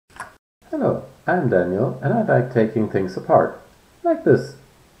Hello, I'm Daniel and I like taking things apart, like this.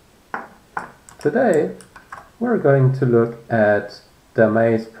 Today we're going to look at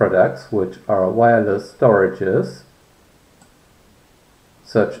Damai's products, which are wireless storages,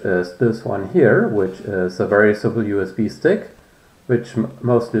 such as this one here, which is a very simple USB stick, which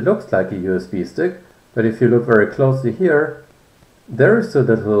mostly looks like a USB stick, but if you look very closely here, there is a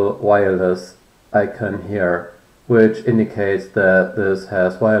little wireless icon here, which indicates that this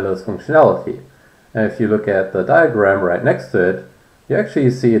has wireless functionality. And if you look at the diagram right next to it, you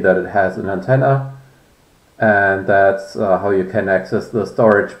actually see that it has an antenna, and that's how you can access the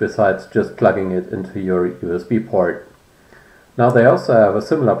storage besides just plugging it into your USB port. Now they also have a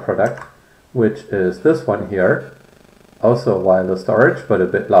similar product, which is this one here, also wireless storage but a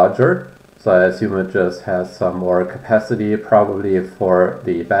bit larger, so I assume it just has some more capacity, probably for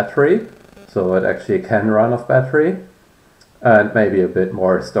the battery, so it actually can run off battery, and maybe a bit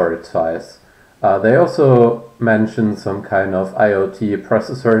more storage size. They also mention some kind of IoT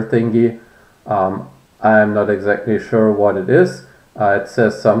processor thingy. I'm not exactly sure what it is. It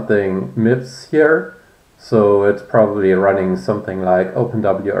says something MIPS here, so it's probably running something like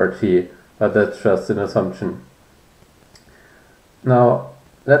OpenWRT, but that's just an assumption. Now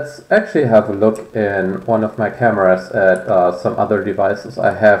let's actually have a look in one of my cameras at some other devices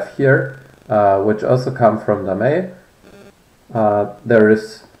I have here, which also come from Damai. There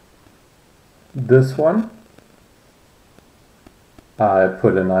is this one. I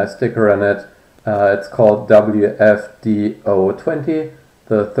put a nice sticker on it. It's called WFD016,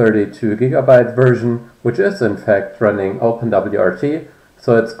 the 32 GB version, which is in fact running OpenWRT,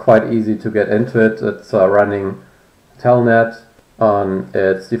 so it's quite easy to get into it. It's running Telnet on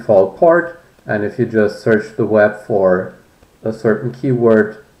its default port, and if you just search the web for a certain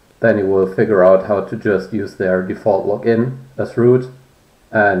keyword, then you will figure out how to just use their default login as root,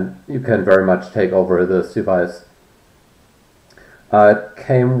 and you can very much take over this device. It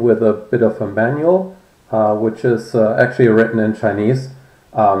came with a bit of a manual, which is actually written in Chinese,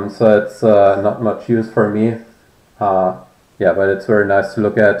 so it's not much use for me. Yeah, but it's very nice to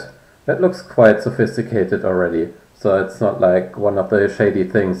look at. It looks quite sophisticated already, so it's not like one of the shady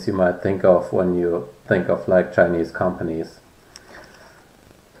things you might think of when you think of like Chinese companies.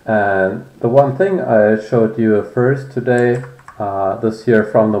 And the one thing I showed you first today, this here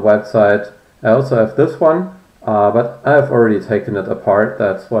from the website, I also have this one, but I've already taken it apart.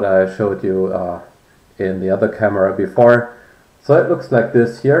 That's what I showed you in the other camera before. So it looks like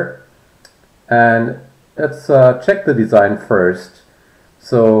this here, and let's check the design first.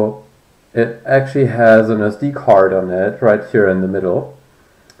 So it actually has an SD card on it right here in the middle.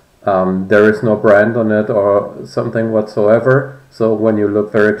 There is no brand on it or something whatsoever, so when you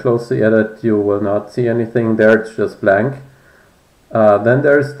look very closely at it you will not see anything there, it's just blank. Then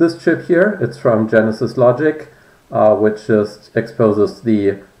there's this chip here. It's from Genesis Logic, which just exposes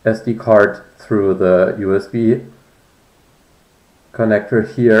the SD card through the USB connector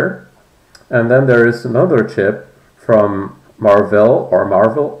here. And then there is another chip from Marvell, I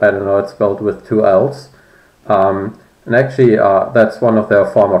don't know, it's spelled with two L's. And actually that's one of their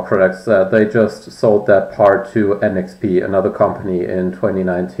former products. They just sold that part to NXP, another company, in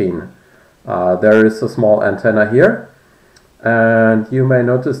 2019. There is a small antenna here. And you may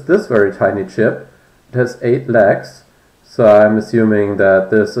notice this very tiny chip. It has 8 legs, so I'm assuming that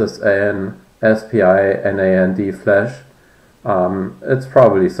this is an SPI NAND flash. It's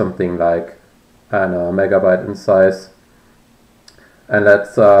probably something like, I don't know, a megabyte in size. And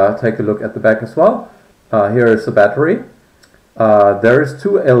let's take a look at the back as well. Here is the battery. There is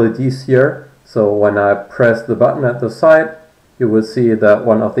 2 LEDs here, so when I press the button at the side, you will see that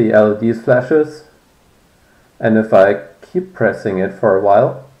one of the LEDs flashes. And if I keep pressing it for a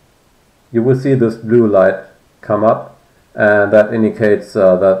while, you will see this blue light come up, and that indicates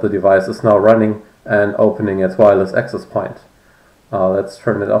that the device is now running and opening its wireless access point. Let's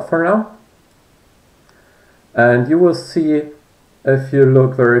turn it off for now. And you will see, if you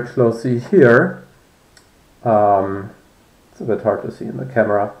look very closely here, it's a bit hard to see in the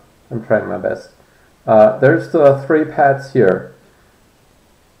camera, I'm trying my best. There's the 3 pads here.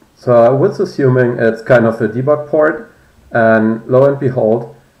 So I was assuming it's kind of a debug port, and lo and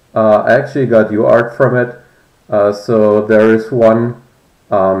behold, I actually got UART from it. So there is one,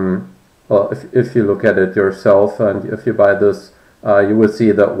 well, if you look at it yourself and if you buy this, you will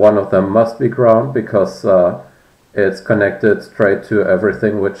see that one of them must be ground, because it's connected straight to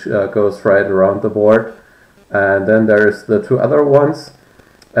everything which goes right around the board. And then there's the 2 other ones,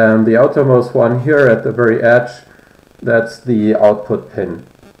 and the outermost one here at the very edge, that's the output pin.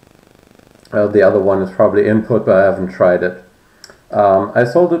 The other one is probably input, but I haven't tried it. I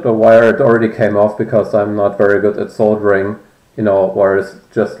soldered a wire, it already came off because I'm not very good at soldering, wires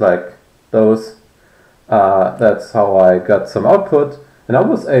just like those. That's how I got some output, and I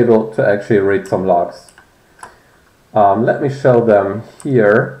was able to actually read some logs. Let me show them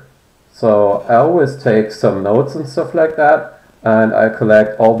here. So I always take some notes and stuff like that, and I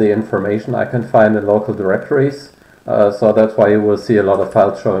collect all the information I can find in local directories. So that's why you will see a lot of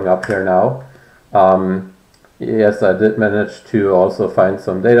files showing up here now. Yes, I did manage to also find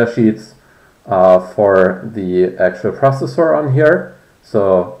some data sheets for the actual processor on here.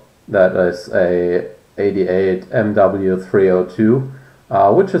 So that is a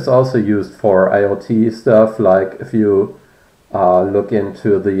 88MW302, which is also used for IoT stuff, like if you look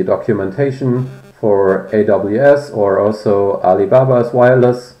into the documentation for AWS or also Alibaba's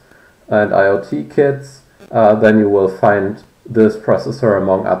wireless and IoT kits, then you will find this processor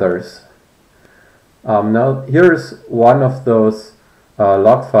among others. Now here's one of those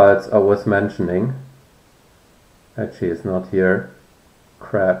log files I was mentioning. Actually, it's not here.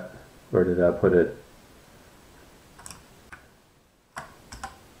 Crap, where did I put it?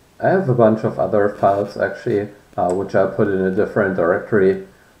 I have a bunch of other files actually, which I put in a different directory.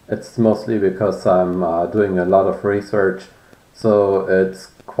 It's mostly because I'm doing a lot of research, so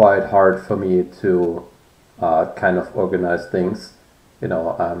it's quite hard for me to kind of organize things.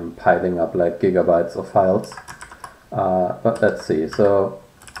 I'm piling up like gigabytes of files. But let's see. So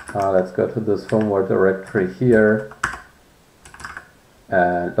let's go to this firmware directory here.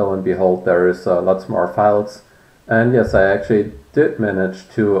 And lo and behold, there is lots more files. And yes, I actually did manage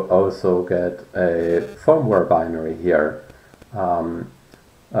to also get a firmware binary here.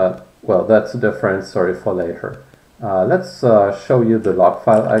 Well, that's a different story for later. Let's show you the log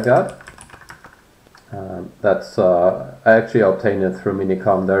file I got. I actually obtained it through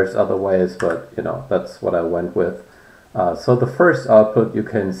Minicom. There's other ways, but that's what I went with. So the first output you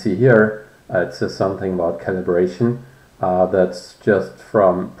can see here, it says something about calibration. That's just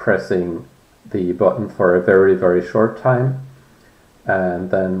from pressing the button for a very, very short time. And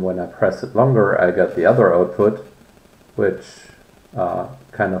then when I press it longer, I get the other output, which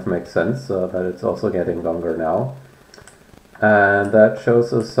kind of makes sense that it's also getting longer now. And that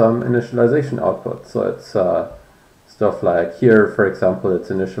shows us some initialization output. So it's stuff like here, for example, it's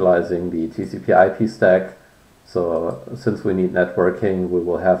initializing the TCP/IP stack. So since we need networking, we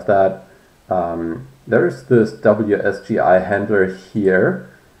will have that. There's this WSGI handler here.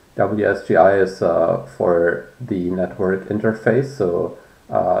 WSGI is for the network interface. So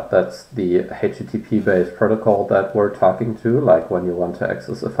that's the HTTP-based protocol that we're talking to. Like when you want to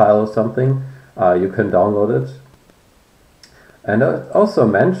access a file or something, you can download it. And I also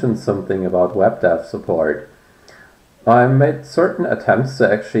mentioned something about WebDev support. I made certain attempts to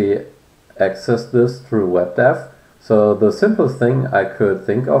actually access this through WebDev. So the simplest thing I could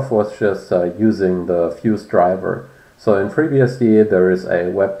think of was just using the Fuse driver. So in FreeBSD there is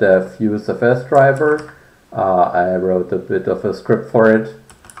a WebDev Fuse FS driver. I wrote a bit of a script for it.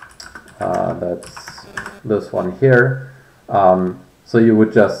 That's this one here. So you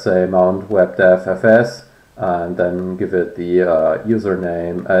would just say mount WebDev FS and then give it the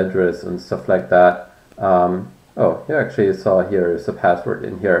username, address, and stuff like that. Oh, you actually saw here is a password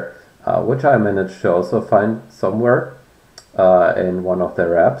in here, which I managed to also find somewhere in one of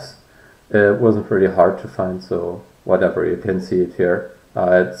their apps. It wasn't really hard to find, so whatever, you can see it here.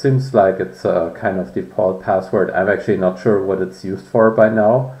 It seems like it's a kind of default password. I'm actually not sure what it's used for by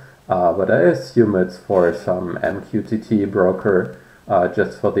now, but I assume it's for some MQTT broker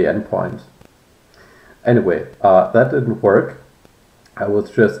just for the endpoint. Anyway, that didn't work. I was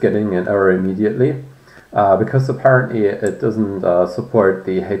just getting an error immediately because apparently it doesn't support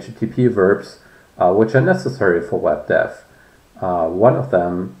the HTTP verbs which are necessary for WebDev. One of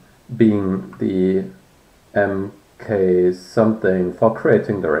them being the MK something for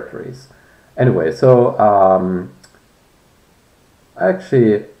creating directories. Anyway, so I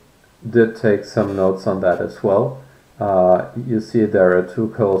actually did take some notes on that as well. You see there are two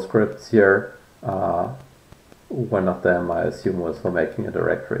curl scripts here. One of them I assume was for making a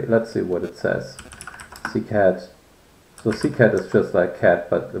directory. Let's see what it says. ccat. So ccat is just like cat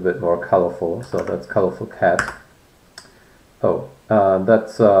but a bit more colorful, so that's colorful cat. Oh,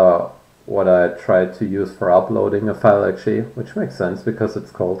 that's what I tried to use for uploading a file actually, which makes sense because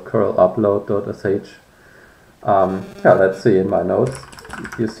it's called curl upload.sh. Yeah, let's see in my notes.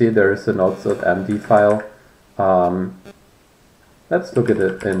 You see there is a notes.md file. Let's look at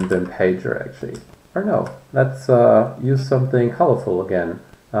it in Pager actually. Or no, let's use something colorful again.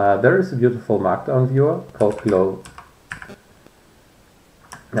 There is a beautiful markdown viewer called Glow.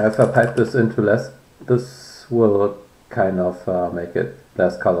 Now if I pipe this into this will kind of make it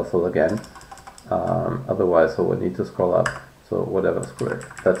less colorful again. Otherwise I would need to scroll up. So whatever, screw it.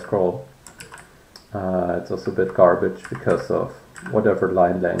 Let's scroll. It's also a bit garbage because of whatever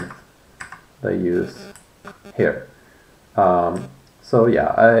line length they use here. So yeah,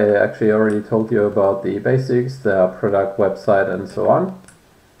 I actually already told you about the basics, the product website and so on.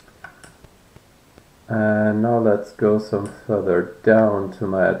 And now let's go some further down to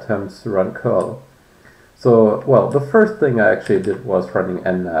my attempts to run curl. So, well, the first thing I actually did was running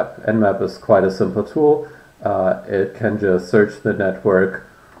Nmap. Nmap is quite a simple tool. It can just search the network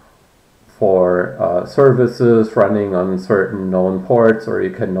for services running on certain known ports, or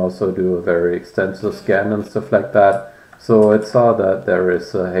you can also do a very extensive scan and stuff like that. So it saw that there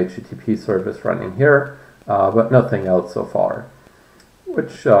is a HTTP service running here, but nothing else so far,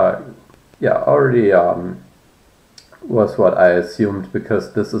 which yeah, already was what I assumed,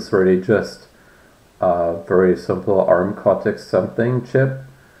 because this is really just a very simple ARM Cortex something chip,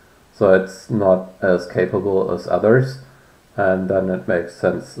 so it's not as capable as others, and then it makes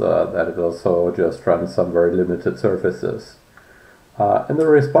sense that it also just runs some very limited services. In the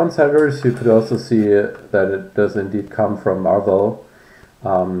response headers, you could also see that it does indeed come from Marvel.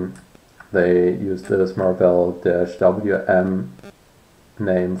 They use this Marvel-WM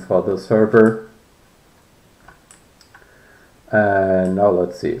name for the server. And now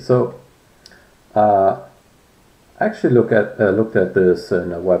let's see. So I actually looked at this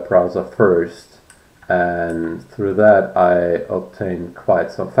in a web browser first, and through that I obtained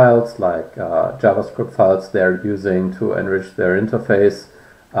quite some files, like JavaScript files they're using to enrich their interface.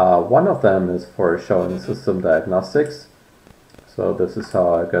 One of them is for showing system diagnostics. So this is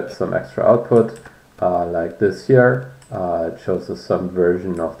how I got some extra output, like this here. It shows us some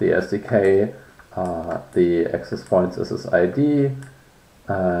version of the SDK, the access points SSID,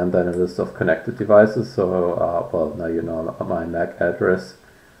 and then a list of connected devices. So, well, now you know my MAC address.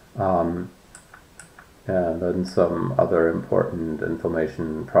 And then some other important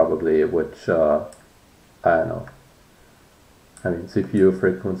information, probably, which, I don't know. I mean, CPU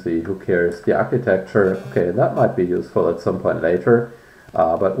frequency, who cares? The architecture, okay, that might be useful at some point later,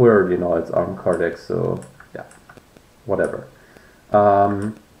 but we already know it's ARM Cortex, so yeah, whatever.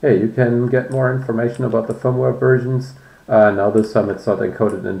 Yeah, you can get more information about the firmware versions. Now this time it's not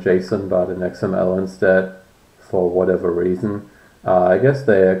encoded in JSON, but in XML instead, for whatever reason. I guess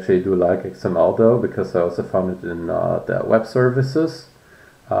they actually do like XML though, because I also found it in their web services,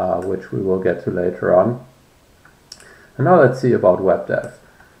 which we will get to later on. And now let's see about WebDev.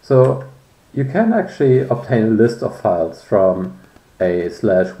 So you can actually obtain a list of files from a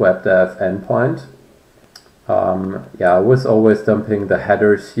 /webdev endpoint. Yeah, I was always dumping the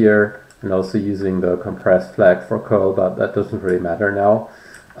headers here and also using the compressed flag for curl, but that doesn't really matter now.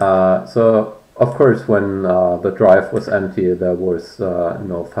 So of course, when the drive was empty, there was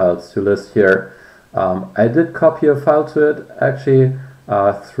no files to list here. I did copy a file to it actually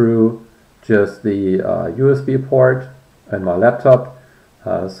through just the USB port in my laptop,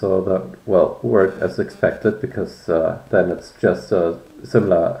 so that, well, worked as expected, because then it's just a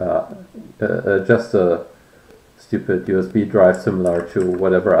similar, just a stupid USB drive similar to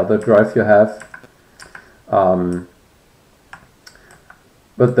whatever other drive you have.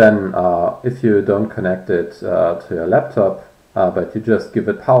 But then if you don't connect it to your laptop, but you just give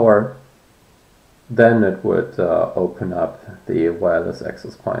it power, then it would open up the wireless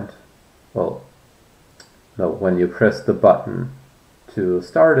access point. Well, no, when you press the button to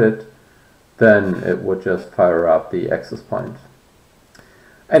start it, then it would just fire up the access point.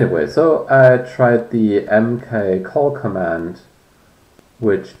 Anyway, so I tried the mkcall command,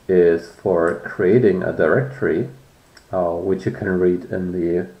 which is for creating a directory, which you can read in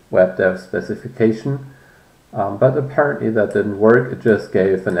the WebDev specification. But apparently that didn't work. It just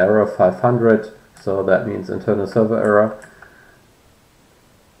gave an error of 500, so that means internal server error.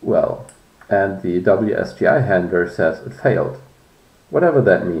 Well, and the WSGI handler says it failed, whatever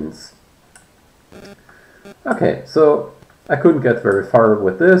that means. Okay, so I couldn't get very far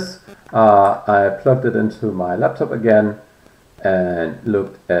with this. I plugged it into my laptop again and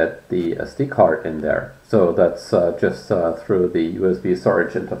looked at the SD card in there. So that's just through the USB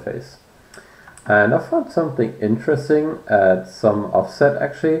storage interface. And I found something interesting at some offset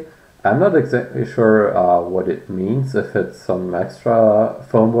actually. I'm not exactly sure what it means, if it's some extra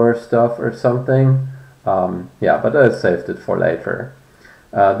firmware stuff or something. Yeah, but I saved it for later.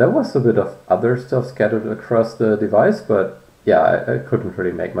 There was a bit of other stuff scattered across the device, but yeah, I couldn't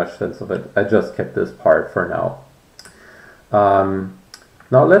really make much sense of it. I just kept this part for now.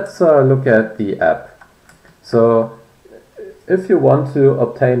 Now let's look at the app. So if you want to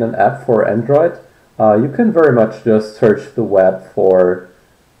obtain an app for Android, you can very much just search the web for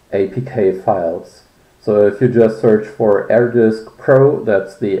APK files. So if you just search for AirDisk Pro,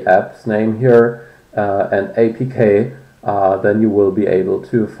 that's the app's name here, and APK, then you will be able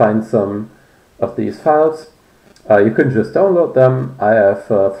to find some of these files. You can just download them. I have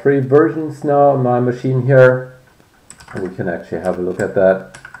 3 versions now on my machine here. We can actually have a look at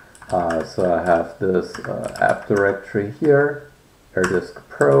that. So I have this app directory here, AirDisk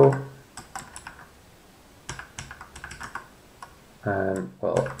Pro, and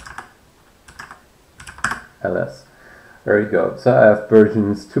well, ls. There you go. So I have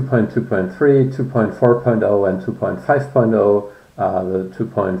versions 2.2.3, 2.4.0, and 2.5.0. The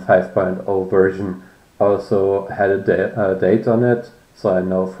 2.5.0 version also had a date on it, so I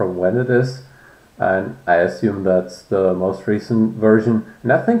know from when it is. And I assume that's the most recent version.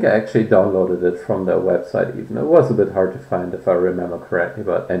 And I think I actually downloaded it from their website even. It was a bit hard to find if I remember correctly,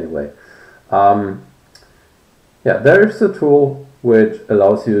 but anyway. Yeah, there's a tool which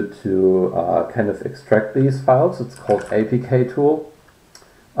allows you to kind of extract these files. It's called APK tool.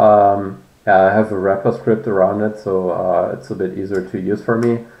 Yeah, I have a wrapper script around it, so it's a bit easier to use for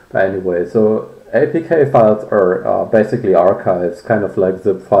me. But anyway, so APK files are basically archives, kind of like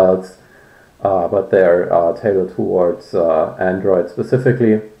zip files, but they're tailored towards Android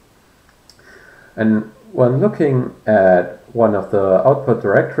specifically. And when looking at one of the output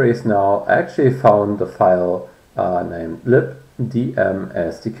directories now, I actually found a file named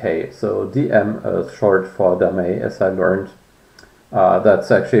libdm_sdk. So dm is short for Damai, as I learned.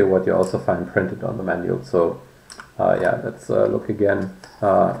 That's actually what you also find printed on the manual. So yeah, let's look again.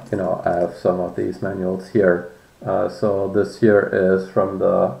 You know, I have some of these manuals here. So this here is from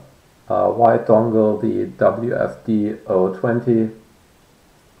the white dongle, the WFD016.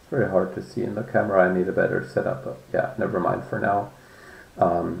 It's very hard to see in the camera. I need a better setup, but yeah, never mind for now.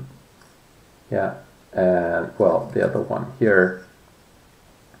 Yeah, and well, the other one here,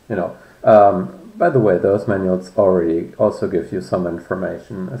 you know, by the way, those manuals already also give you some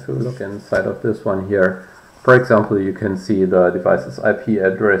information. If you look inside of this one here, for example, you can see the device's IP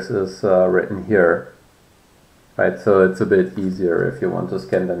address is written here, right? So it's a bit easier if you want to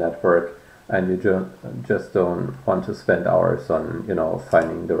scan the network and you just don't want to spend hours on, you know,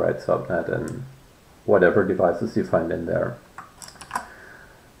 finding the right subnet and whatever devices you find in there.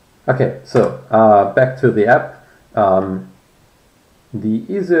 Okay, so back to the app. The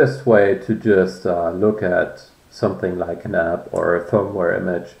easiest way to just look at something like an app or a firmware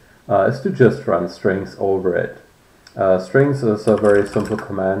image is to just run strings over it. Strings is a very simple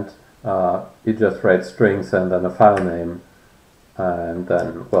command. You just write strings and then a file name, and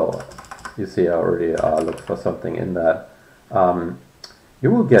then, well, you see I already looked for something in that. You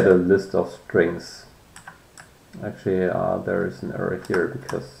will get a list of strings. Actually, there is an error here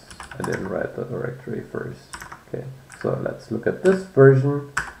because I didn't write the directory first. Okay, so let's look at this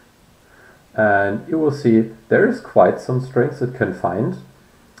version, and you will see there is quite some strings it can find.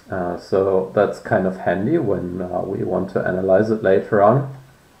 So that's kind of handy when we want to analyze it later on.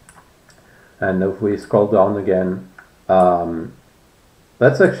 And if we scroll down again,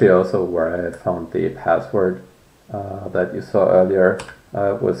 that's actually also where I found the password that you saw earlier.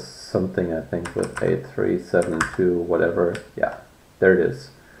 It was something, I think, with 8372 whatever. Yeah, there it is.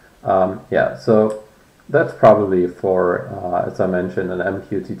 Yeah, so that's probably for, as I mentioned, an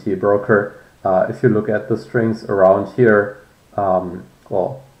MQTT broker. If you look at the strings around here,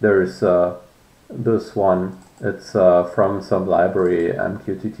 well, there's this one. It's from some library,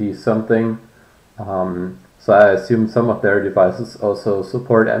 MQTT something. So I assume some of their devices also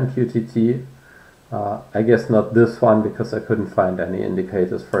support MQTT. I guess not this one because I couldn't find any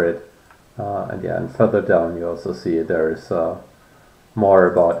indicators for it. And yeah, and further down you also see there's more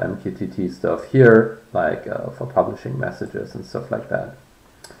about MQTT stuff here, like for publishing messages and stuff like that.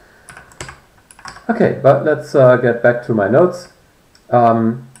 Okay, but let's get back to my notes.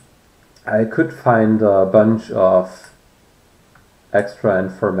 I could find a bunch of extra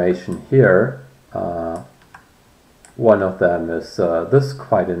information here. One of them is this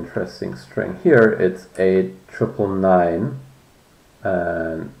quite interesting string here. It's 8999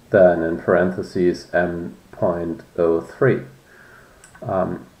 and then in parentheses M.03.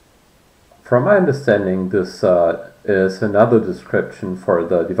 From my understanding, this is another description for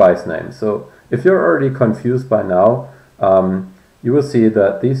the device name. So if you're already confused by now, you will see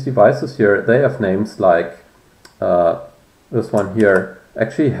that these devices here, they have names like this one here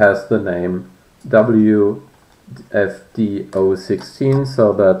actually has the name WFD016,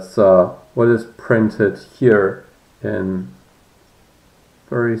 so that's what is printed here in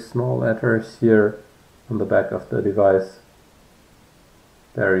very small letters here on the back of the device.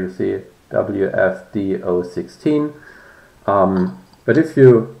 There you see WFD016. But if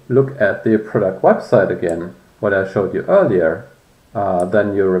you look at the product website again, what I showed you earlier,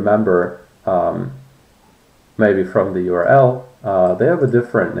 then you remember maybe from the URL, they have a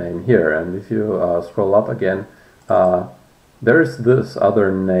different name here. And if you scroll up again, there's this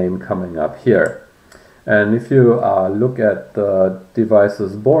other name coming up here. And if you look at the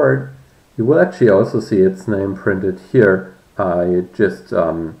device's board, you will actually also see its name printed here. You just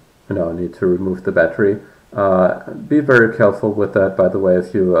need to remove the battery. Be very careful with that. By the way,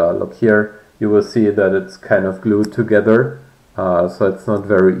 if you look here, you will see that it's kind of glued together, so it's not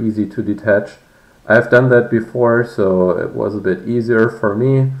very easy to detach. I've done that before, so it was a bit easier for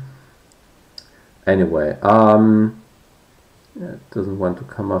me. Anyway, it doesn't want to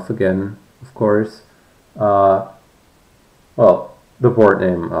come off again, of course. Well, the board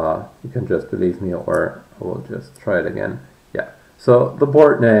name, you can just believe me, or I will just try it again. Yeah, so the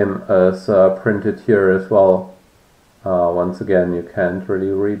board name is printed here as well. Once again, you can't really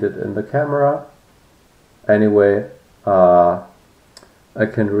read it in the camera. Anyway, I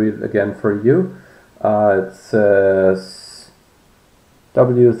can read it again for you. It says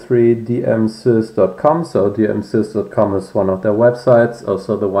W3DMsys.com, so DMsys.com is one of their websites,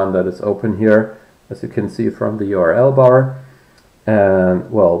 also the one that is open here, as you can see from the URL bar.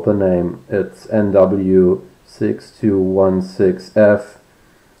 And, well, the name, it's NW6216F.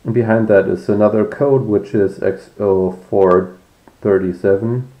 And behind that is another code, which is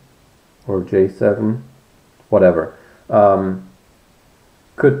X0437 or J7, whatever.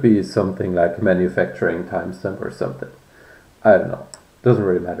 Could be something like manufacturing timestamp or something. I don't know. Doesn't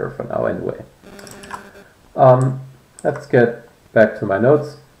really matter for now anyway. Let's get back to my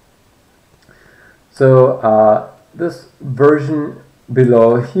notes. So this version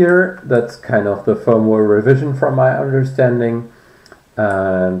below here, that's kind of the firmware revision from my understanding.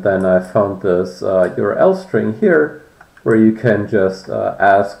 And then I found this URL string here where you can just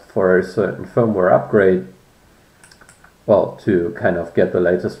ask for a certain firmware upgrade, well, to kind of get the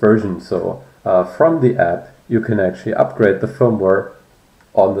latest version. So from the app, you can actually upgrade the firmware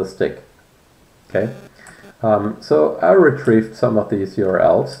on the stick. Okay, so I retrieved some of these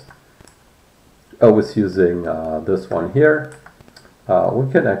URLs. I was using this one here. We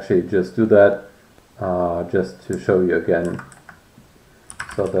can actually just do that just to show you again.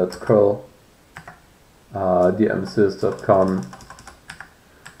 So that's curl dmsys.com,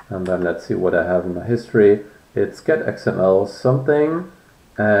 and then let's see what I have in my history. It's getXML something,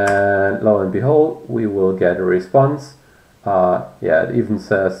 and lo and behold, we will get a response. Yeah, it even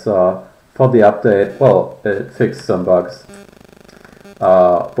says for the update, well, it fixed some bugs,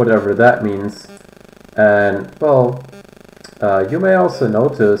 whatever that means. And well, you may also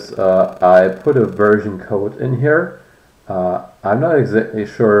notice I put a version code in here. I'm not exactly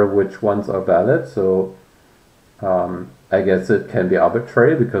sure which ones are valid, so I guess it can be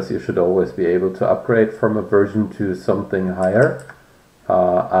arbitrary, because you should always be able to upgrade from a version to something higher.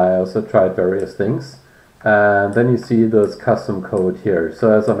 I also tried various things. And then you see this custom code here.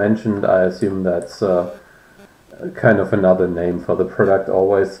 So as I mentioned, I assume that's kind of another name for the product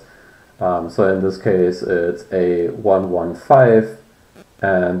always. So in this case, it's A115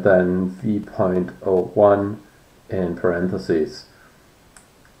 and then V.01 in parentheses.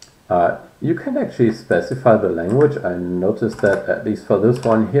 You can actually specify the language. I noticed that at least for this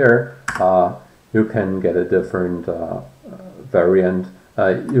one here, you can get a different variant.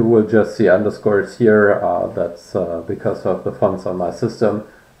 You will just see underscores here. That's because of the fonts on my system.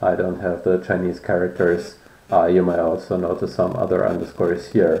 I don't have the Chinese characters. You might also notice some other underscores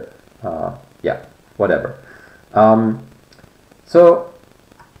here. Yeah, whatever.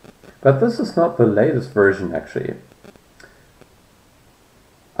 But this is not the latest version actually.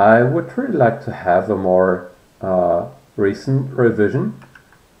 I would really like to have a more recent revision.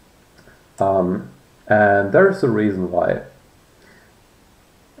 And there's a reason why.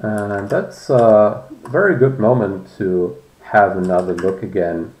 And that's a very good moment to have another look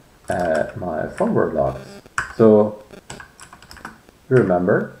again at my firmware logs. So, you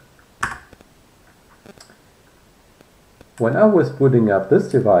remember, when I was booting up this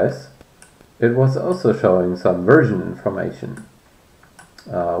device, it was also showing some version information.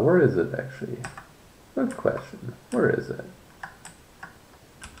 Where is it actually? Good question. Where is it?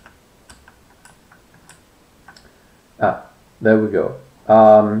 Ah, there we go.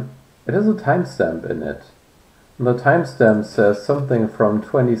 It has a timestamp in it. And the timestamp says something from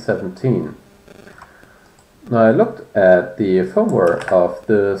 2017. Now I looked at the firmware of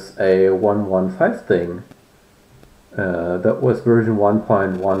this A115 thing. That was version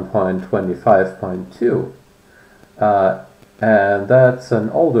 1.1.25.2. and that's an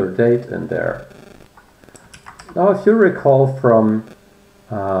older date in there. Now, if you recall from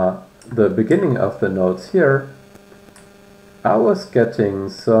the beginning of the notes here, I was getting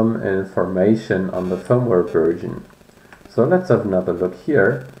some information on the firmware version. So let's have another look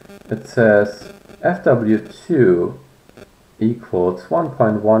here. It says FW2 equals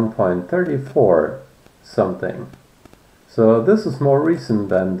 1.1.34 something. So this is more recent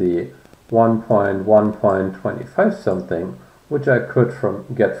than the 1.1.25 something, which I could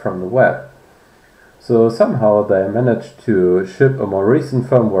get from the web. So somehow they managed to ship a more recent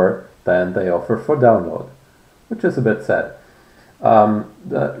firmware than they offer for download, which is a bit sad.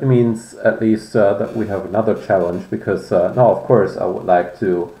 That means at least that we have another challenge, because now of course I would like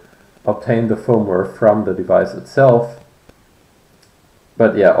to obtain the firmware from the device itself.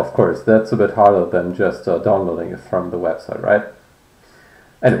 But yeah, of course, that's a bit harder than just downloading it from the website, right?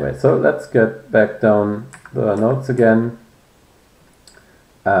 Anyway, so let's get back down the notes again.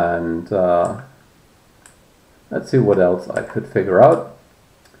 And let's see what else I could figure out.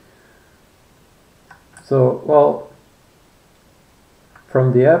 So, well,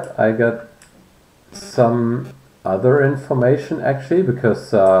 from the app I got some other information actually,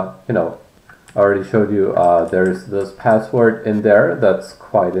 because, you know, I already showed you there's this password in there that's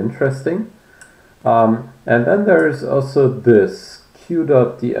quite interesting. And then there's also this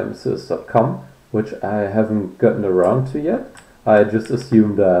q.dmsys.com, which I haven't gotten around to yet. I just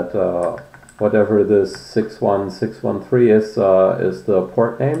assumed that whatever this 61613 is the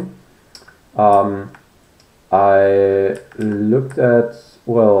port name. I looked at,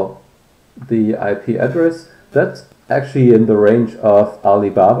 well, the IP address. That's actually in the range of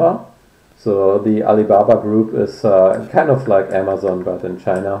Alibaba. So the Alibaba group is kind of like Amazon, but in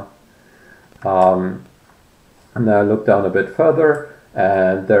China. And I looked down a bit further,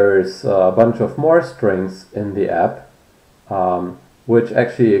 and there's a bunch of more strings in the app, which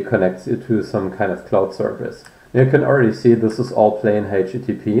actually connects you to some kind of cloud service. You can already see this is all plain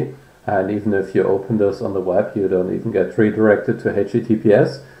HTTP, and even if you open this on the web, you don't even get redirected to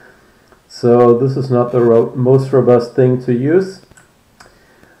HTTPS. So this is not the most robust thing to use.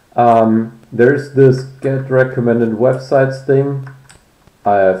 There's this get recommended websites thing.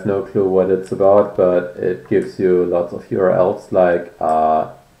 I have no clue what it's about, but it gives you lots of URLs like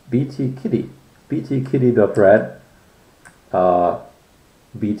btkitty, btkitty.red,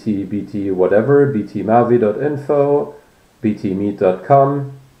 bt whatever, btmavi.info,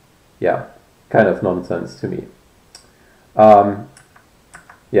 btmeet.com. Yeah, kind of nonsense to me.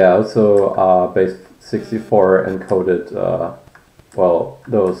 Yeah, also base64 encoded, well,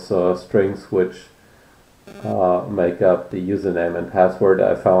 those strings which make up the username and password.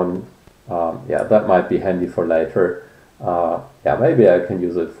 I found, yeah, that might be handy for later. Yeah, maybe I can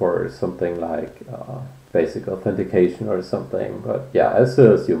use it for something like basic authentication or something, but yeah, I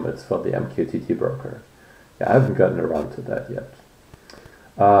still assume it's for the MQTT broker. Yeah, I haven't gotten around to that yet.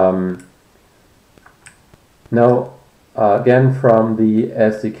 Now, again, from the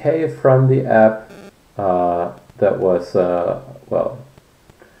SDK, from the app, that was, well,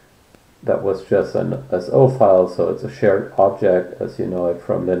 that was just an SO file, so it's a shared object as you know it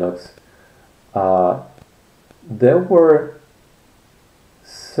from Linux. There were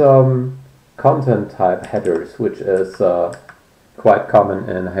some content type headers, which is quite common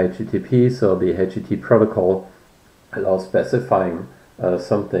in HTTP. So the HTTP protocol allows specifying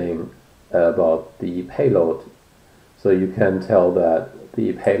something about the payload. So you can tell that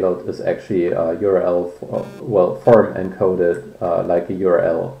the payload is actually a URL, well, form encoded like a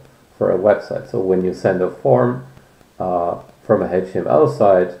URL for a website. So when you send a form from a HTML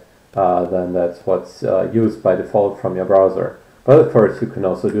site, then that's what's used by default from your browser. But of course, you can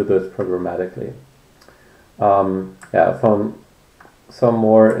also do this programmatically. Yeah, I found some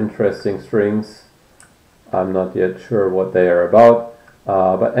more interesting strings. I'm not yet sure what they are about.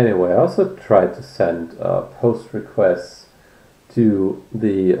 But anyway, I also tried to send post requests to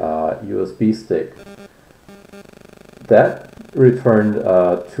the USB stick. That returned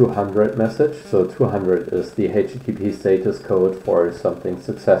a 200 message. So 200 is the HTTP status code for something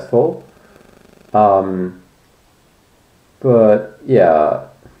successful. But yeah,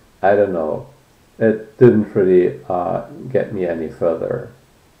 I don't know. It didn't really get me any further.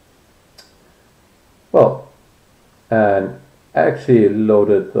 Well, and I actually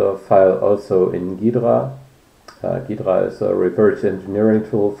loaded the file also in Ghidra. Ghidra is a reverse engineering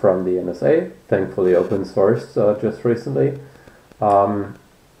tool from the NSA, thankfully open sourced just recently.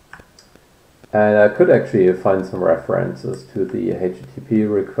 And I could actually find some references to the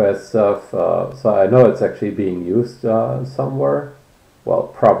HTTP request stuff, so I know it's actually being used somewhere. Well,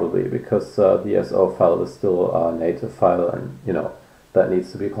 probably, because the SO file is still a native file, and that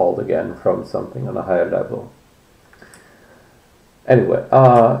needs to be called again from something on a higher level. Anyway,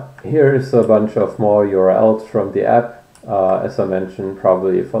 here is a bunch of more URLs from the app, as I mentioned,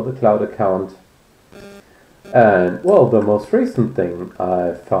 probably for the cloud account. And, well, the most recent thing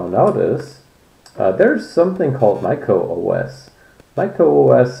I found out is there's something called MicroOS.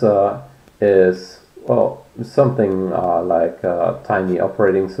 MicroOS is, well, something like a tiny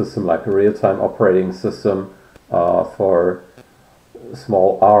operating system, like a real-time operating system for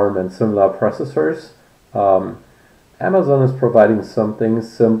small ARM and similar processors. Amazon is providing something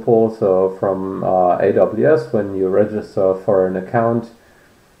simple, so from AWS, when you register for an account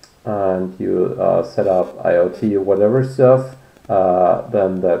and you set up IoT or whatever stuff,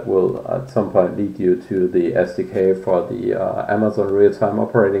 then that will at some point lead you to the SDK for the Amazon real-time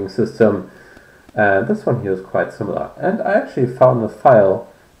operating system. And this one here is quite similar. And I actually found a file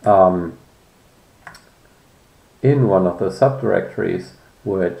in one of the subdirectories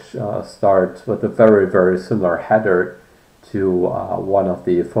which starts with a very, very similar header to one of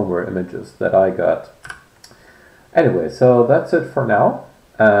the firmware images that I got. Anyway, so that's it for now.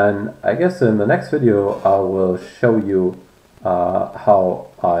 And I guess in the next video I will show you how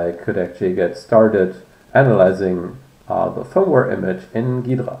I could actually get started analyzing the firmware image in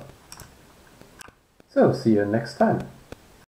Ghidra. So see you next time.